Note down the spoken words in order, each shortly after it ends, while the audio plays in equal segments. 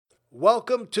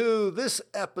Welcome to this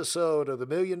episode of the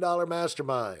Million Dollar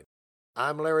Mastermind.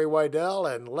 I'm Larry Weidel,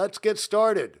 and let's get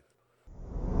started.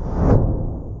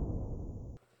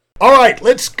 All right,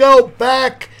 let's go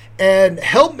back and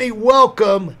help me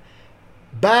welcome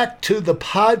back to the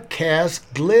podcast,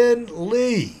 Glen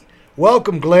Lee.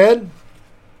 Welcome, Glen.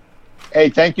 Hey,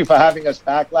 thank you for having us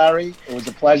back, Larry. It was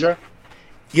a pleasure.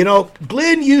 You know,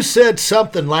 Glen, you said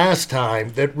something last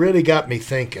time that really got me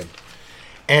thinking.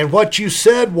 And what you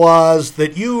said was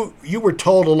that you were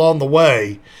told along the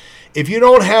way, if you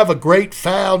don't have a great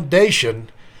foundation,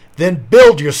 then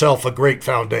build yourself a great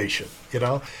foundation, you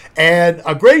know. And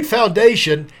a great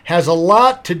foundation has a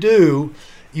lot to do.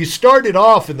 You started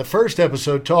off in the first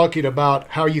episode talking about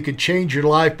how you can change your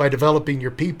life by developing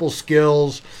your people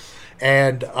skills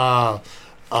and,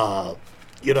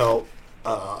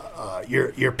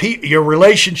 your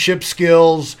relationship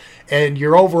skills and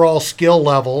your overall skill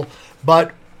level.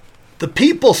 But the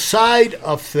people side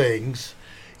of things,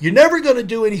 you're never going to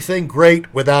do anything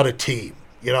great without a team.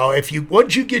 You know,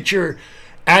 once you get your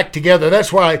act together,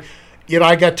 that's why,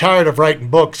 I got tired of writing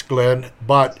books, Glen,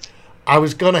 but I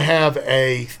was going to have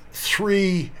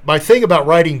my thing about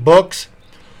writing books.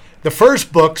 The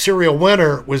first book, Serial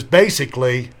Winner, was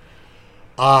basically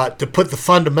to put the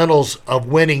fundamentals of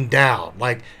winning down,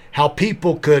 like how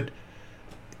people could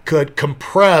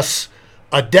compress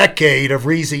a decade of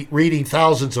reading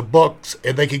thousands of books,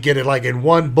 and they could get it like in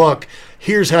one book.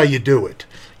 Here's how you do it.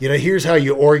 Here's how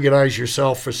you organize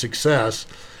yourself for success.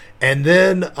 And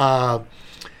then the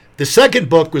second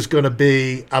book was going to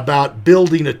be about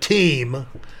building a team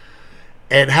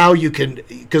and how you can,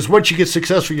 because once you get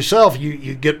successful yourself,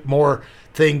 you get more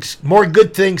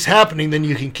good things happening than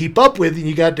you can keep up with, and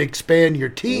you got to expand your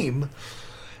team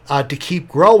to keep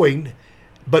growing.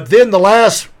 But then the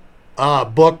last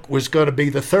book was going to be,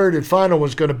 the third and final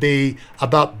was going to be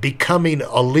about becoming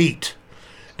elite,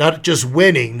 not just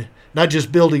winning, not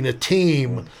just building a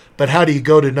team, but how do you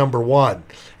go to number one?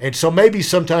 And so maybe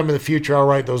sometime in the future I'll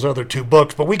write those other two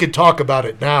books, but we can talk about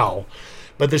it now.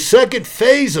 But the second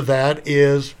phase of that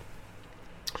is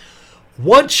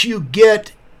once you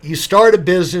start a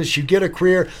business, you get a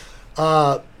career,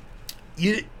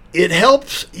 it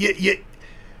helps,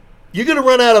 you're going to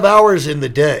run out of hours in the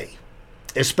day,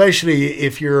 especially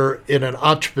if you're in an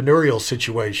entrepreneurial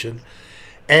situation.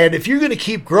 And if you're going to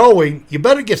keep growing, you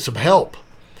better get some help.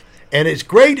 And it's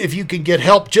great if you can get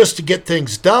help just to get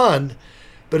things done,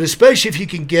 but especially if you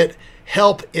can get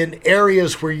help in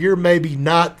areas where you're maybe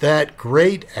not that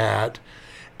great at,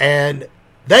 and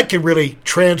that can really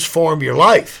transform your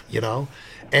life,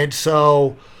 And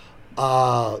so,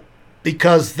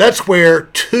 because that's where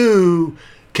two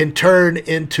can turn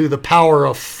into the power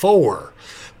of four.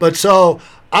 But so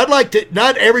I'd like to,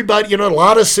 not everybody, a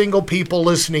lot of single people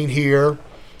listening here,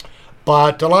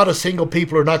 but a lot of single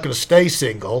people are not going to stay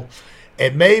single.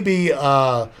 And maybe, even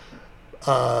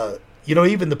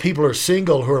the people who are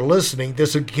single who are listening,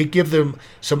 this could give them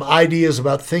some ideas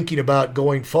about thinking about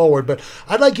going forward. But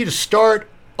I'd like you to start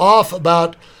off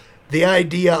about the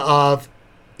idea of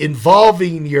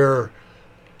involving your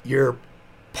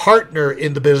partner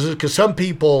in the business, because some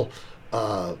people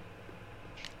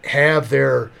have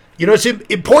their, it's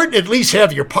important to at least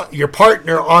have your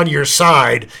partner on your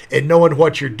side and knowing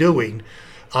what you're doing,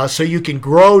 so you can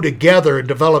grow together and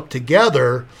develop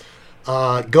together,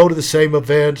 go to the same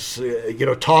events,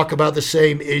 talk about the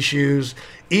same issues,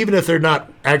 even if they're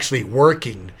not actually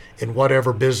working in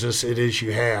whatever business it is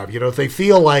you have. If they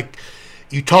feel like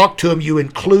you talk to them, you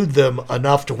include them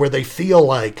enough to where they feel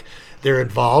like they're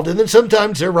involved. And then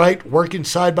sometimes they're working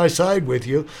side by side with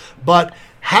you. But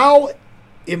how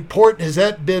important has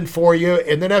that been for you?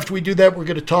 And then after we do that, we're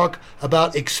going to talk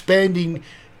about expanding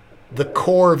the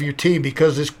core of your team,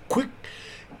 because as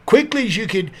quickly as you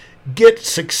can get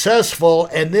successful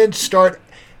and then start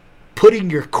putting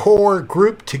your core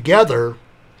group together,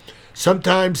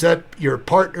 sometimes that your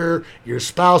partner, your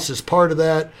spouse is part of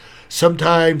that,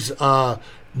 sometimes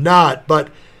not. But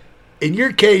in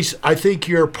your case, I think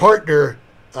your partner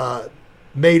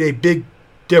made a big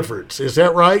difference. Is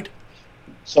that right?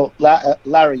 So,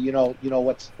 Larry,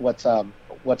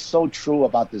 what's so true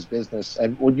about this business,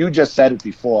 and when you just said it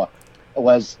before,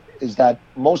 is that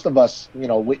most of us,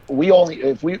 we only,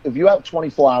 if you have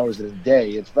 24 hours in a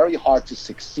day, it's very hard to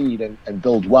succeed and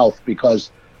build wealth,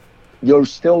 because you're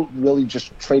still really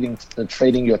just trading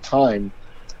your time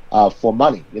for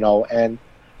money, and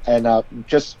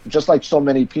just like so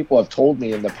many people have told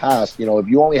me in the past, if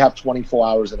you only have 24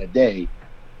 hours in a day,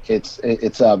 it's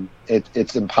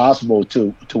impossible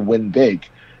to win big.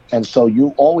 And so you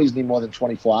always need more than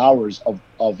 24 hours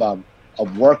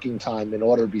of working time in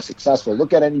order to be successful.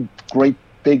 Look at any great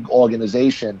big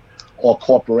organization or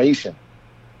corporation.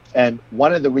 And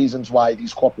one of the reasons why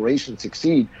these corporations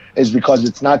succeed is because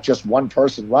it's not just one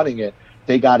person running it.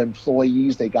 They got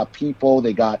employees, they got people,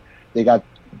 they got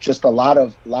just a lot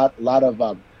of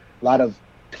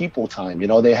people time.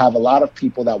 They have a lot of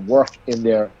people that work in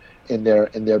their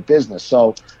business.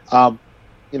 So,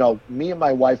 me and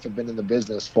my wife have been in the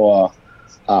business for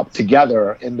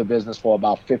together in the business for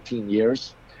about 15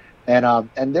 years,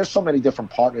 and there's so many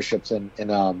different partnerships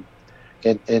in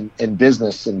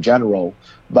business in general.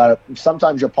 But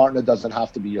sometimes your partner doesn't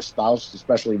have to be your spouse,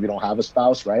 especially if you don't have a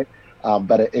spouse, right?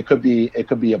 But it could be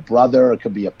a brother, it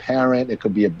could be a parent, it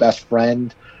could be a best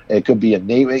friend, it could be a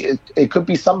neighbor, it could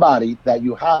be somebody that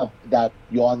you have that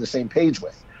you're on the same page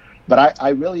with. But I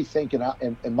really think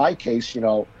in my case, we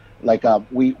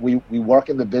work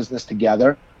in the business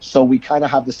together, so we kind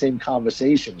of have the same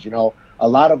conversations. A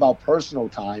lot of our personal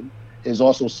time is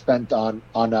also spent on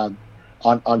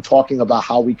talking about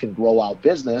how we can grow our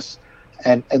business.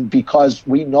 And because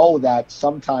we know that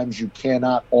sometimes you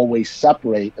cannot always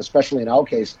separate, especially in our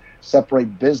case,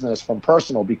 separate business from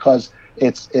personal, because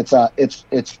it's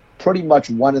pretty much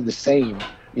one and the same,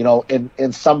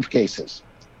 in some cases.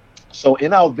 So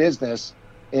in our business,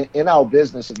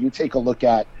 if you take a look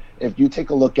at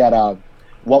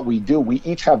what we do, we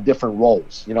each have different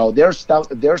roles. There's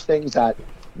things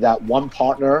that one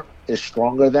partner is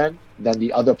stronger than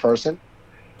the other person,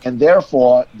 and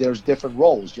therefore there's different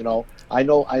roles. I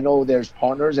know there's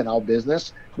partners in our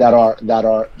business that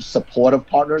are supportive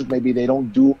partners. Maybe they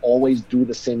don't always do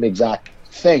the same exact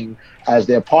thing as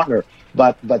their partner,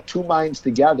 but two minds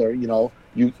together,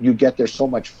 you get there so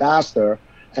much faster.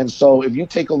 And so if you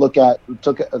take a look at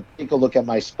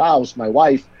my spouse, my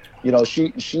wife,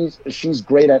 she's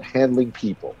great at handling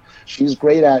people. She's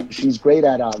great at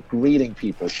greeting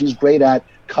people. She's great at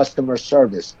customer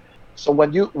service. So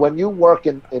when you work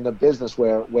in a business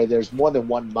where there's more than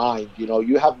one mind,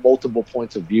 you have multiple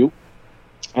points of view,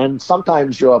 and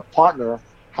sometimes your partner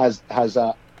has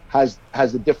a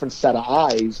different set of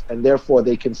eyes, and therefore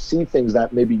they can see things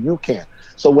that maybe you can't.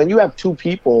 So when you have two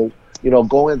people,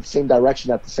 going in the same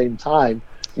direction at the same time,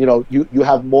 you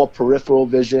have more peripheral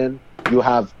vision. You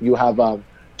have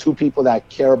two people that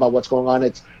care about what's going on.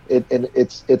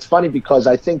 It's funny because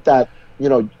I think that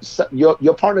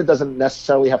your partner doesn't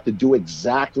necessarily have to do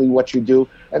exactly what you do,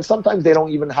 and sometimes they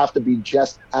don't even have to be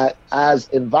just as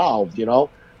involved,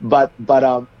 But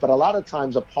a lot of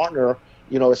times a partner,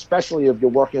 especially if you're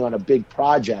working on a big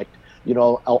project,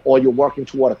 or you're working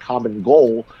toward a common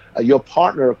goal, your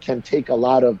partner can take a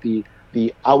lot of the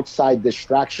outside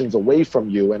distractions away from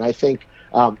you. And I think,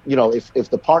 if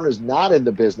the partner's not in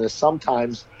the business,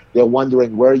 sometimes they're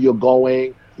wondering where you're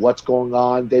going, what's going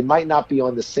on. They might not be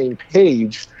on the same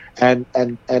page. And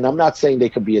I'm not saying they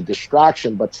could be a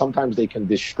distraction, but sometimes they can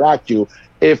distract you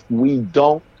if we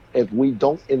don't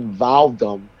involve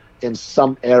them in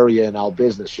some area in our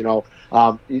business.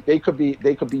 They could be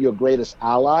your greatest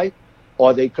ally,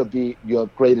 or they could be your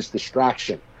greatest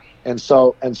distraction. And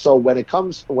so when it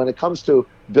comes to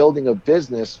building a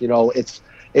business,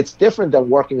 it's different than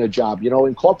working a job.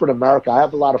 In corporate America, I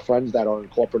have a lot of friends that are in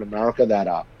corporate America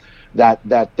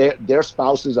that their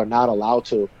spouses are not allowed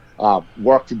to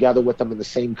work together with them in the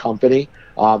same company.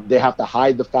 They have to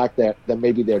hide the fact that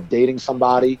maybe they're dating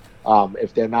somebody.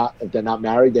 If they're not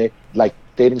married, they like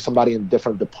dating somebody in a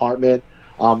different department.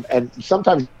 And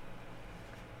sometimes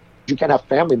you can have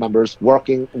family members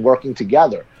working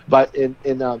together. But in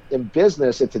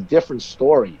business, it's a different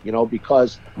story,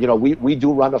 because we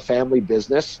do run a family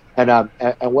business, and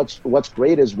what's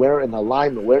great is we're in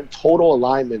alignment. We're in total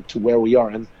alignment to where we are,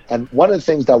 and one of the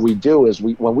things that we do is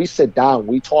when we sit down,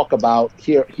 we talk about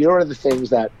here are the things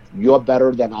that you're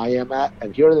better than I am at,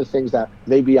 and here are the things that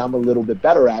maybe I'm a little bit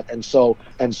better at, and so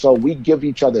we give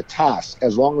each other tasks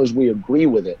as long as we agree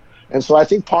with it. And so I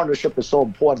think partnership is so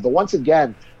important. But once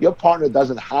again, your partner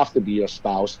doesn't have to be your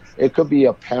spouse. It could be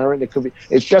a parent.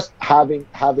 It's just having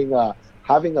a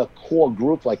core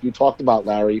group like you talked about,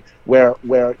 Larry, where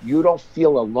you don't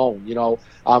feel alone.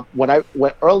 When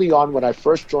early on, when I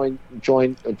first joined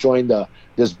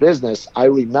this business, I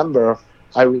remember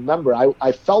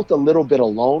I felt a little bit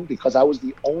alone because I was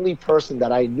the only person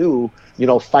that I knew,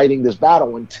 fighting this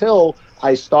battle until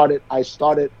I started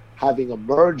having a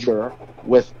merger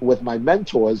with my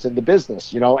mentors in the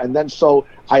business, and then so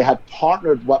I had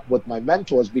partnered with my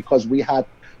mentors because we had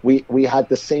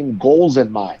the same goals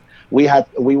in mind. We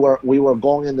were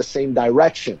going in the same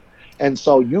direction, and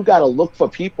so you got to look for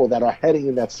people that are heading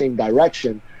in that same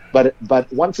direction. But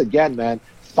once again, man,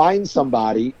 find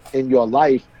somebody in your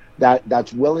life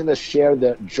that's willing to share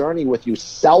the journey with you.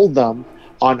 Sell them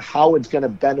on how it's going to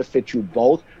benefit you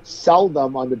both. Sell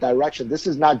them on the direction. This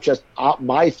is not just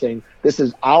my thing. This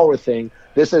is our thing.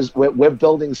 This is we're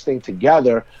building this thing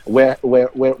together. We're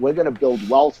going to build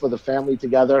wealth for the family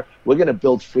together. We're going to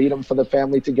build freedom for the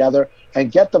family together,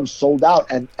 and get them sold out.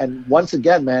 And once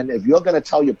again, man, if you're going to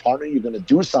tell your partner you're going to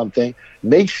do something,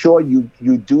 make sure you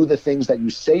do the things that you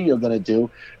say you're going to do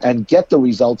and get the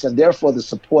results. And therefore, the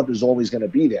support is always going to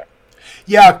be there.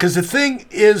 Yeah, because the thing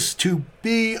is to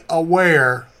be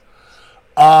aware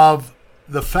of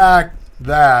the fact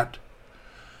that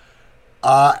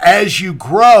as you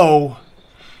grow,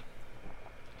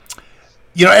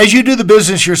 as you do the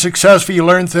business, you're successful, you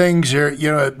learn things,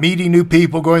 you're, meeting new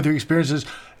people, going through experiences,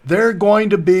 there are going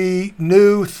to be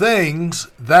new things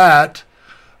that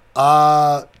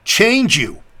change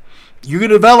you. You're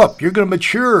going to develop, you're going to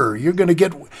mature, you're going to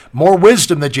get more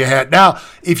wisdom that you had. Now,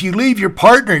 if you leave your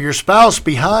partner, your spouse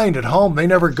behind at home, they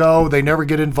never go, they never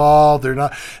get involved, they're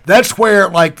not. That's where,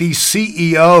 like, these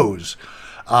CEOs,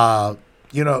 not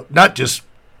just,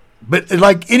 but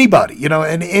like anybody, in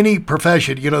any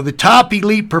profession, the top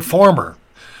elite performer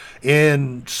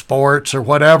in sports or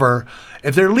whatever,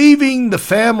 if they're leaving the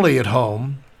family at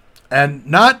home and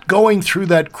not going through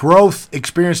that growth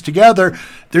experience together,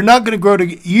 they're not going to grow.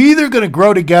 You're either going to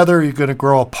grow together or you're going to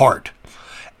grow apart.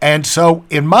 And so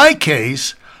in my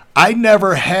case, I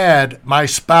never had my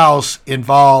spouse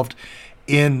involved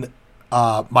in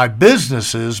my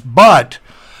businesses, but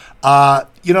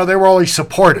they were always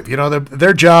supportive.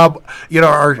 Their job,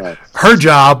 or her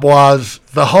job was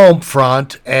the home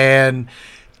front and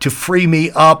to free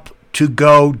me up to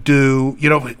go do,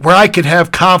 where I could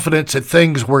have confidence that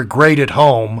things were great at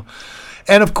home.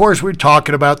 And of course, we're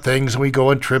talking about things and we go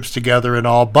on trips together and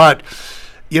all. But,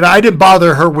 I didn't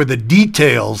bother her with the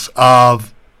details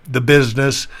of the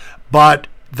business, but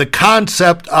the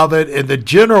concept of it and the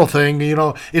general thing,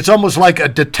 it's almost like a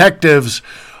detective's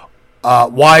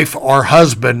wife or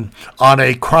husband on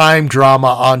a crime drama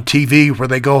on TV where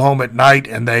they go home at night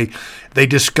and they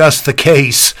discuss the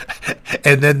case,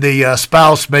 and then the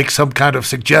spouse makes some kind of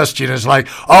suggestion. It's like,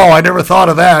 oh, I never thought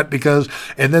of that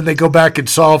and then they go back and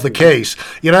solve the case.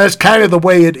 That's kind of the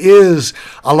way it is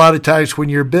a lot of times when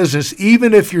you're in business,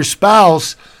 even if your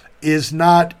spouse is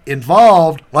not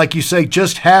involved, like you say,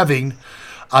 just having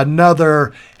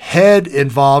another head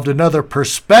involved, another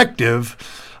perspective.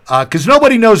 Because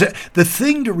nobody knows it. The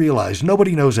thing to realize,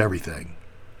 nobody knows everything.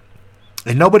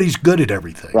 And nobody's good at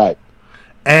everything. Right.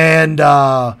 And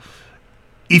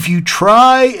if you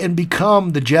try and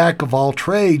become the jack of all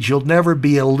trades, you'll never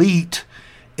be elite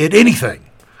at anything.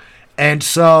 And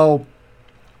so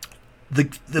the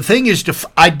thing is to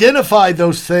identify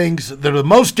those things that are the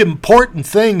most important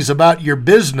things about your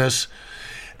business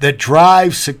that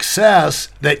drive success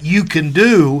that you can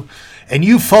do. And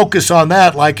you focus on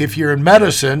that, like if you're in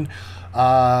medicine,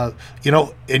 and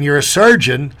you're a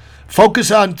surgeon, focus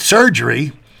on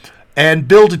surgery and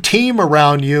build a team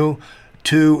around you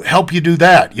to help you do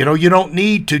that. You don't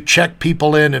need to check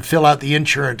people in and fill out the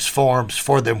insurance forms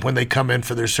for them when they come in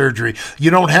for their surgery.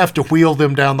 You don't have to wheel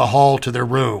them down the hall to their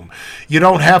room. You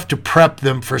don't have to prep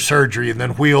them for surgery and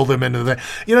then wheel them into the,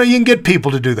 you can get people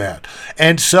to do that.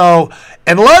 And so,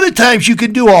 and a lot of times you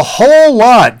can do a whole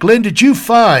lot. Glenn, did you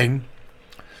find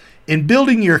in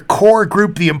building your core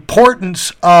group, the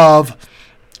importance of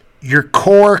your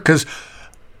core? Because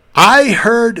I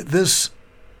heard this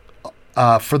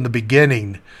from the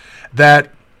beginning, that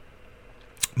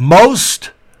most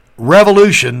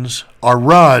revolutions are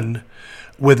run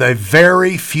with a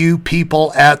very few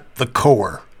people at the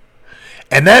core.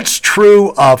 And that's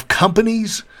true of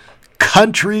companies,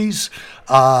 countries,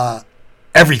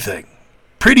 everything.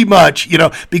 Pretty much,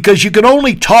 because you can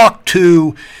only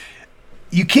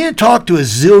you can't talk to a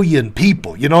zillion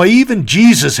people. Even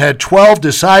Jesus had 12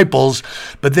 disciples,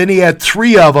 but then he had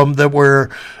 3 of them that were,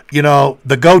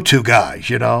 the go-to guys,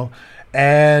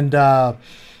 and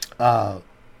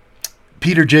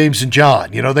Peter, James, and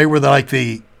John. They were like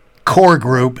the core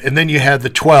group, and then you had the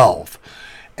 12.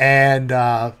 And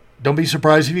don't be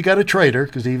surprised if you got a traitor,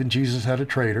 because even Jesus had a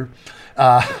traitor.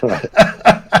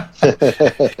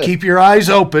 Keep your eyes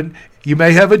open. You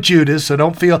may have a Judas, so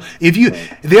don't feel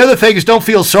the other thing is, don't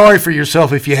feel sorry for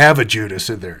yourself if you have a Judas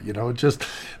in there,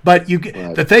 but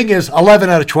the thing is 11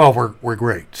 out of 12 were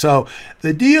great. So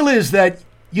the deal is that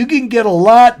you can get a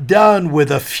lot done with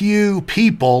a few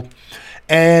people.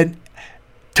 And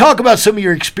talk about some of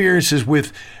your experiences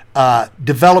with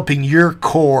developing your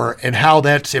core and how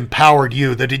that's empowered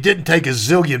you, that it didn't take a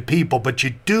zillion people, but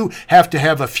you do have to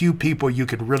have a few people you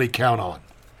can really count on.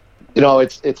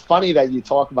 It's funny that you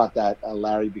talk about that,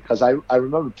 Larry, because I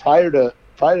remember prior to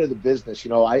the business,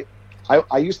 I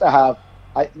used to have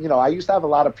I used to have a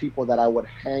lot of people that I would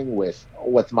hang with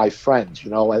my friends,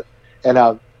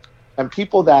 and and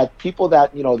people that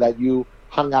that you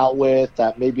hung out with,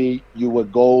 that maybe you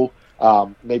would go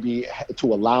maybe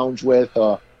to a lounge with,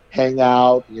 or hang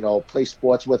out, play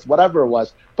sports with, whatever it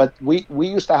was. But we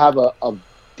used to have a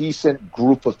decent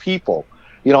group of people,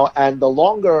 and the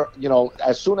longer,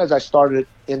 as soon as I started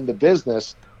in the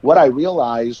business, what I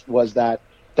realized was that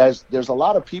there's a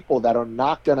lot of people that are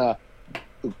not gonna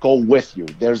go with you.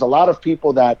 There's a lot of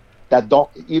people that don't,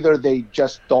 either they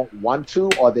just don't want to,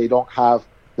 or they don't have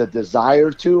the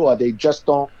desire to, or they just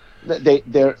don't,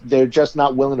 they're just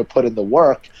not willing to put in the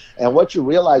work. And what you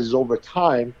realize is, over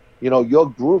time, your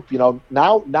group,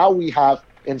 now we have,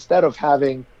 instead of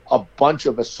having a bunch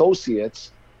of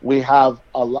associates, we have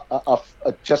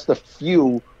just a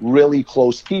few really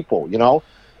close people,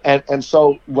 and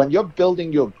so when you're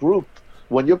building your group,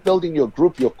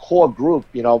 your core group,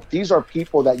 these are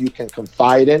people that you can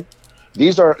confide in.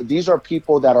 These are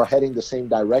people that are heading the same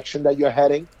direction that you're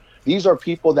heading. These are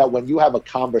people that, when you have a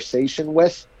conversation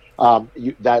with,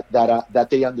 that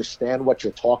they understand what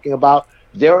you're talking about.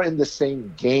 They're in the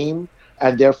same game,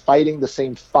 and they're fighting the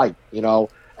same fight.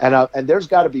 And there's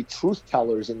got to be truth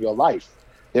tellers in your life.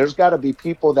 There's got to be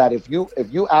people that, if you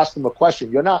ask them a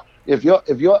question, if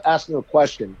you're asking a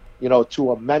question,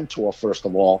 to a mentor, first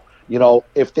of all,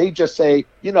 if they just say,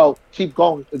 keep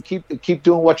going, keep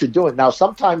doing what you're doing. Now,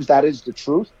 sometimes that is the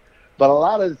truth, but a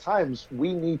lot of the times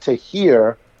we need to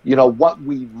hear, what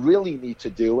we really need to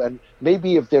do. And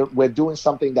maybe if we're doing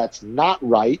something that's not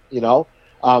right,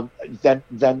 then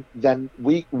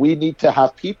we need to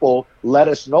have people let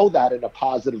us know that in a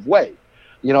positive way.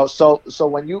 So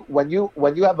when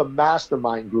you have a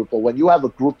mastermind group, or when you have a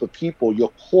group of people,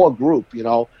 your core group,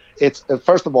 it's,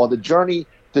 first of all, the journey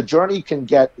can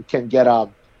get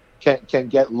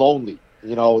lonely,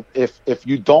 if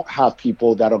you don't have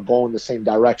people that are going the same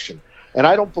direction. And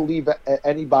I don't believe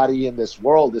anybody in this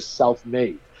world is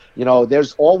self-made.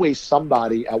 There's always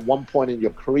somebody at one point in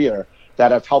your career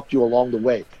that have helped you along the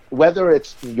way, whether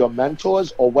it's your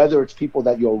mentors or whether it's people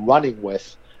that you're running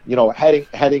with,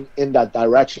 heading in that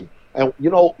direction. And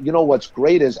what's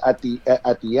great is, at the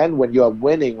end, when you're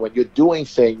winning, when you're doing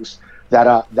things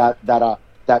that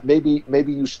maybe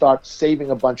you start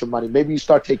saving a bunch of money, maybe you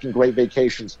start taking great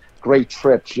vacations, great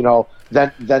trips,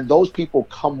 then those people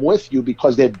come with you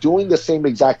because they're doing the same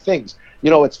exact things.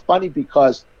 It's funny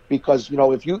because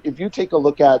if you take a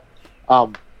look at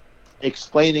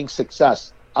explaining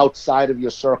success outside of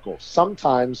your circle,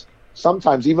 sometimes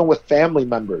even with family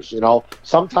members,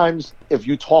 sometimes if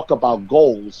you talk about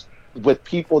goals with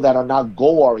people that are not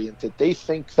goal oriented, they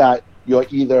think that you're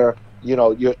either,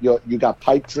 you got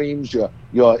pipe dreams, you're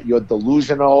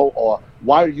delusional, or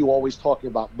why are you always talking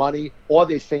about money? Or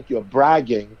they think you're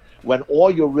bragging, when all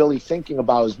you're really thinking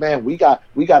about is, man, we got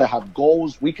to have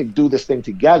goals. We can do this thing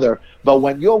together. But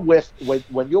when you're with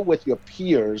your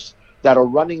peers that are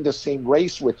running the same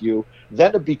race with you,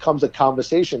 then it becomes a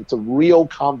conversation. It's a real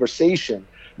conversation.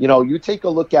 You take a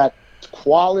look at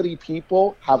quality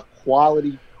people have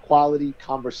quality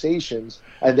conversations,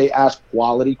 and they ask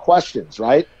quality questions,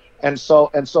 right? And so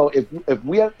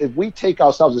if we take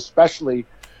ourselves, especially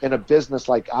in a business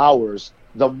like ours,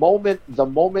 the moment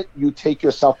you take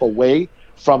yourself away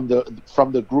from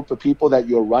the group of people that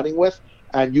you're running with,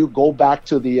 and you go back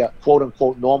to the quote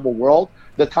unquote normal world,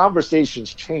 the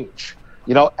conversations change.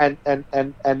 And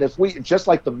if we, just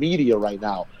like the media right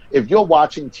now, if you're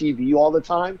watching TV all the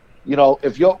time,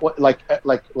 if you're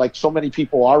like so many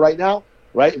people are right now,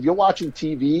 right? If you're watching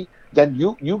TV, then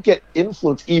you get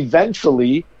influenced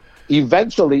eventually.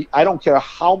 I don't care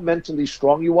how mentally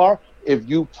strong you are, if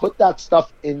you put that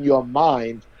stuff in your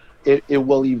mind, it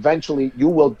will eventually, you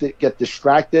will get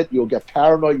distracted, you'll get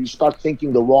paranoid, you start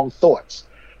thinking the wrong thoughts,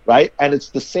 right? And it's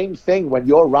the same thing when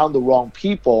you're around the wrong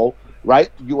people,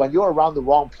 right? When you're around the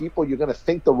wrong people, you're going to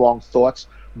think the wrong thoughts.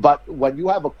 But when you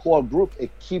have a core group, it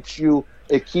keeps you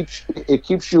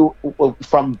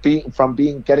from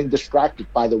getting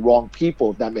distracted by the wrong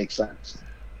people, if that makes sense.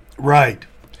 Right.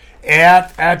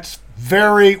 And that's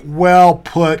very well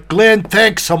put. Glen,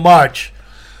 thanks so much.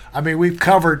 I mean, we've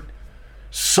covered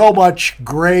so much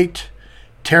great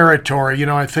territory.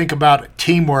 I think about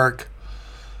teamwork.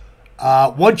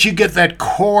 Once you get that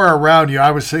core around you,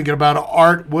 I was thinking about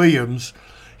Art Williams.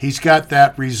 He's got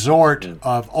that resort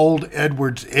of Old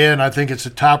Edwards Inn. I think it's a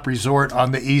top resort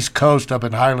on the East Coast up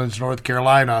in Highlands, North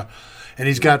Carolina. And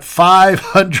he's got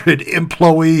 500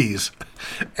 employees.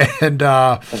 And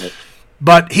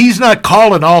but he's not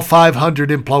calling all 500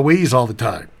 employees all the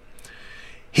time.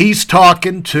 He's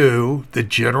talking to the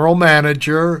general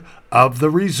manager of the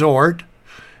resort,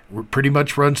 pretty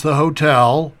much runs the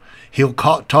hotel. He'll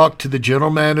talk to the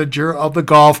general manager of the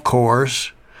golf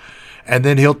course, and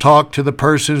then he'll talk to the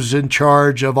person who's in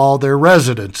charge of all their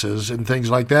residences and things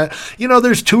like that.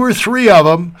 There's 2 or 3 of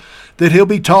them that he'll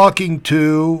be talking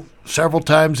to several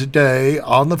times a day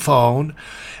on the phone.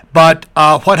 But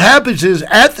what happens is,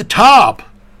 at the top,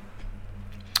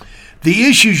 the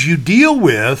issues you deal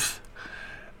with,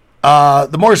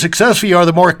 the more successful you are,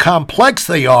 the more complex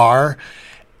they are.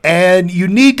 And you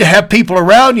need to have people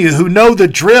around you who know the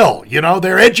drill.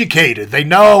 They're educated. They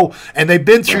know, and they've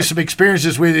been through some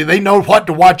experiences with you. They know what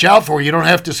to watch out for. You don't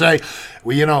have to say,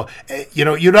 well, you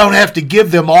don't have to give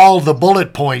them all the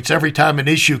bullet points every time an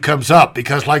issue comes up,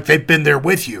 because like they've been there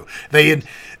with you.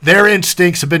 Their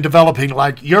instincts have been developing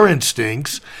like your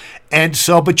instincts. And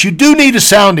so, but you do need a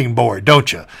sounding board,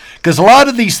 don't you? Because a lot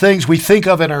of these things we think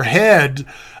of in our head,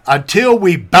 until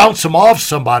we bounce them off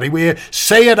somebody, we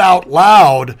say it out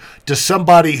loud to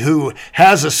somebody who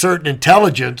has a certain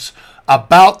intelligence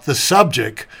about the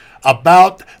subject,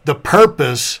 about the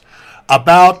purpose,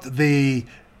 about the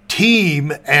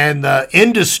team and the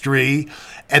industry,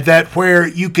 and that where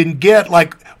you can get,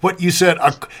 like what you said,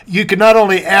 you can not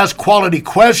only ask quality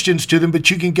questions to them, but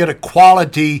you can get a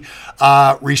quality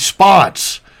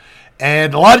response.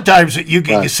 And a lot of times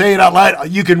you say it out loud,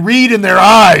 you can read in their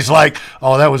eyes like,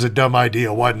 oh, that was a dumb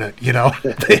idea, wasn't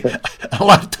it? A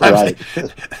lot of times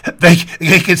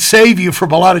they can save you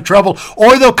from a lot of trouble,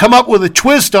 or they'll come up with a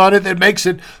twist on it that makes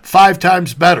it 5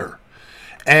 times better.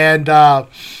 And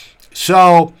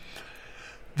so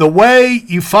the way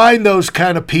you find those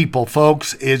kind of people,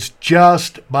 folks, is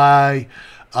just by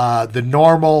the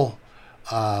normal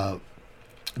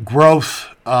growth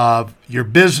of your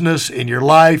business in your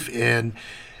life. And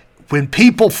when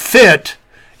people fit,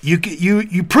 you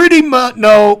pretty much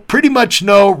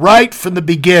know right from the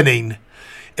beginning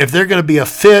if they're going to be a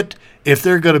fit, if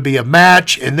they're going to be a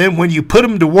match. And then when you put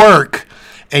them to work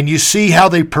and you see how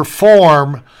they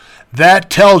perform, that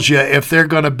tells you if they're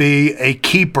going to be a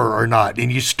keeper or not.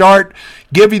 And you start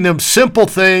giving them simple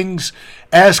things,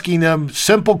 asking them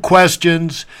simple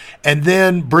questions, and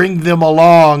then bring them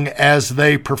along as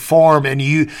they perform. And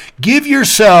you give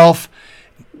yourself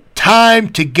time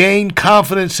to gain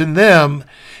confidence in them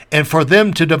and for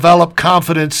them to develop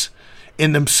confidence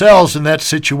in themselves in that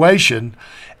situation.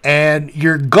 And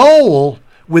your goal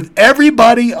with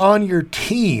everybody on your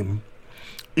team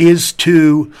is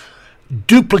to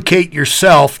duplicate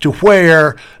yourself to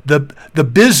where the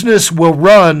business will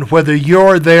run whether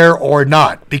you're there or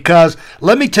not. Because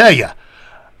let me tell you,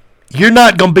 you're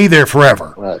not going to be there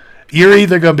forever. Right. You're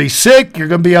either going to be sick, you're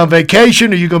going to be on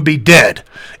vacation, or you're going to be dead.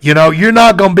 You're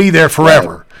not going to be there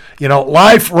forever. Right.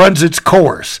 Life runs its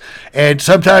course. And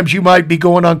sometimes you might be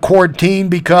going on quarantine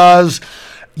because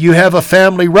you have a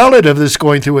family relative that's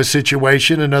going through a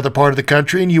situation in another part of the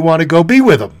country and you want to go be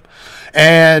with them.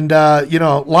 And,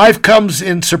 life comes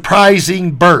in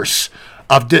surprising bursts,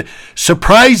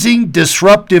 surprising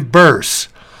disruptive bursts.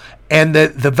 And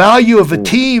the value of a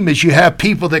team is you have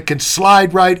people that can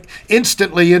slide right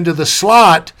instantly into the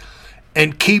slot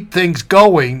and keep things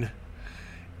going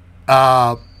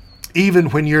even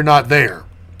when you're not there.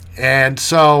 And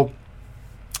so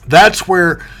that's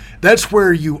where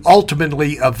you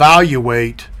ultimately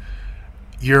evaluate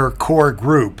your core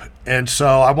group. And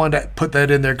so I wanted to put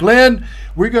that in there. Glen,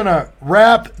 we're going to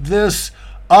wrap this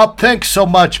up. Thanks so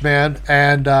much, man.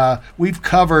 And we've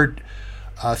covered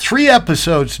 3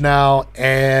 episodes now,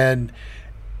 and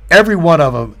every one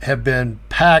of them have been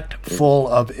packed full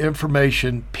of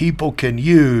information people can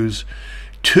use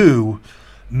to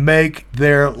make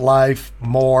their life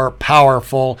more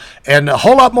powerful and a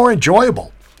whole lot more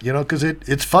enjoyable, because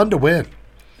it's fun to win.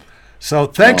 So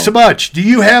thanks so much. Do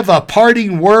you have a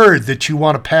parting word that you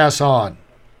want to pass on?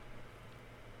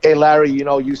 Hey, Larry,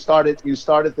 you started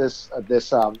this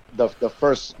the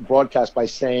first broadcast by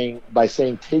saying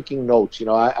taking notes.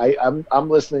 I'm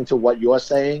listening to what you're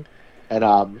saying,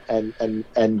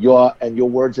 and your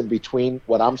words in between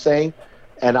what I'm saying,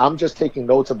 and I'm just taking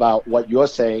notes about what you're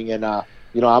saying, and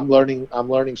I'm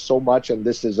learning so much, and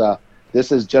this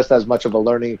is just as much of a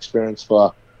learning experience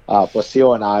for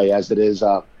Seal and I as it is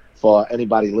for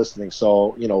anybody listening.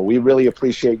 So, we really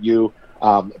appreciate you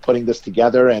putting this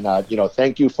together, and,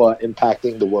 thank you for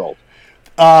impacting the world.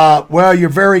 Well, you're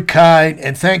very kind,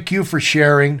 and thank you for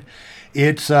sharing.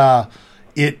 It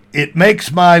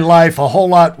makes my life a whole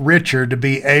lot richer to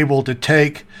be able to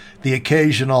take the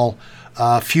occasional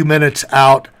few minutes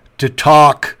out to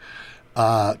talk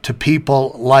to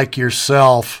people like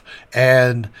yourself.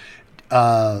 And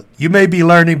You may be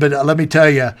learning, but let me tell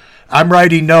you, I'm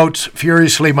writing notes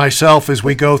furiously myself as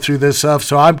we go through this stuff.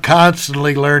 So I'm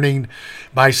constantly learning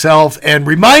myself and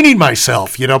reminding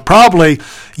myself, probably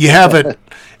you haven't,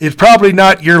 it's probably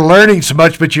not you're learning so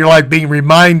much, but you're like being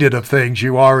reminded of things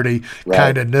you already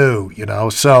kind of knew,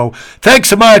 So thanks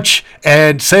so much,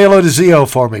 and say hello to Zio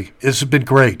for me. This has been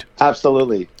great.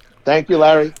 Absolutely. Thank you,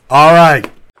 Larry. All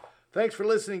right. Thanks for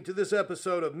listening to this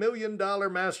episode of $1 Million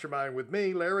Mastermind with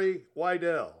me, Larry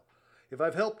Weidel. If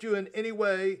I've helped you in any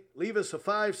way, leave us a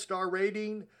 5-star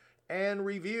rating and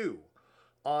review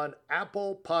on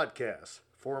Apple Podcasts.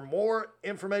 For more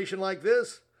information like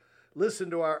this, listen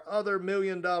to our other $1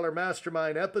 Million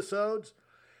Mastermind episodes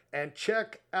and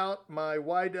check out my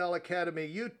Weidel Academy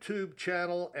YouTube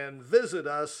channel and visit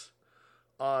us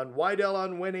on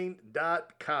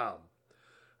WeidelOnWinning.com.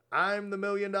 I'm the $1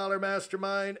 Million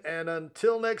Mastermind, and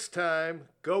until next time,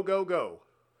 go, go, go.